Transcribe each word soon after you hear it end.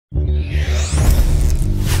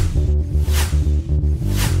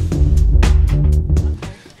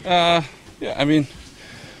Yeah, I mean,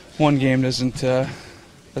 one game doesn't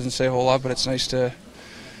say a whole lot, but it's nice to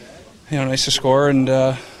score, and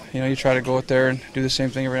you try to go out there and do the same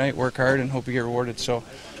thing every night, work hard, and hope you get rewarded. So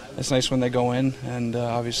it's nice when they go in, and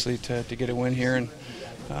obviously to get a win here, and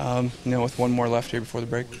with one more left here before the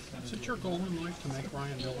break. Is it your goal in life to make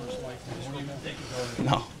Ryan Miller's life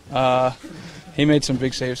miserable? No, he made some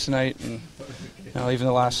big saves tonight, and even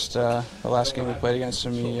the last game we played against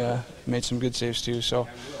him, he made some good saves too. So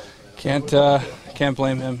can't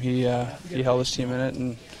blame him. He held his team in it,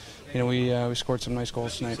 and we scored some nice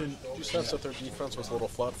goals tonight. Did you sense that their defense was a little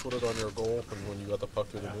flat-footed on your goal when you got the puck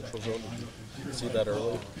through the neutral zone? Did you see that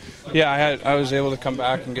early? Yeah, I was able to come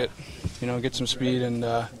back and get some speed, and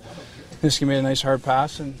Niski made a nice hard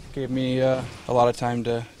pass and gave me a lot of time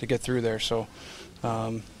to get through there. So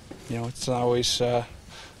it's not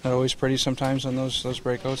always pretty sometimes on those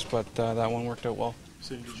breakouts, but that one worked out well.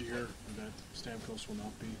 Sidney, did you hear that Stamkos will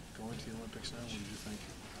not be going to the Olympics now? What did you think?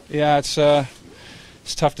 Yeah,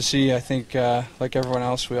 it's tough to see. I think, like everyone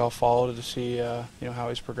else, we all followed to see how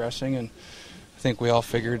he's progressing, and I think we all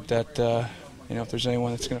figured that if there's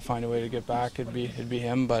anyone that's going to find a way to get back, it'd be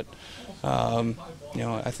him. But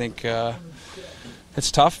I think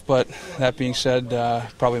it's tough. But that being said,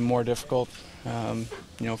 probably more difficult,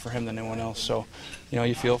 for him than anyone else. So,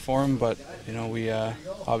 you feel for him, but we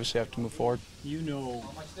obviously have to move forward. You know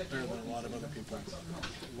better than a lot of other people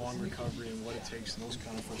long recovery and what it takes and those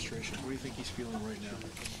kind of frustrations. What do you think he's feeling right now?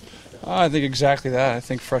 I think exactly that. I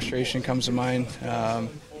think frustration comes to mind. I'm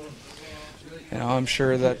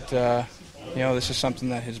sure that this is something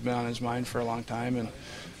that has been on his mind for a long time, and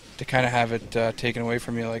to kind of have it taken away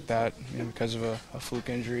from you like that, because of a fluke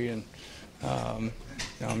injury, and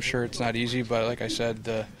I'm sure it's not easy. But like I said,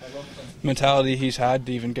 the mentality he's had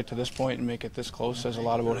to even get to this point and make it this close says a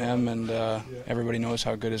lot about him, and everybody knows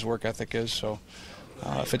how good his work ethic is. So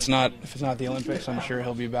if it's not the Olympics, I'm sure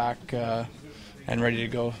he'll be back and ready to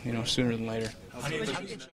go, sooner than later.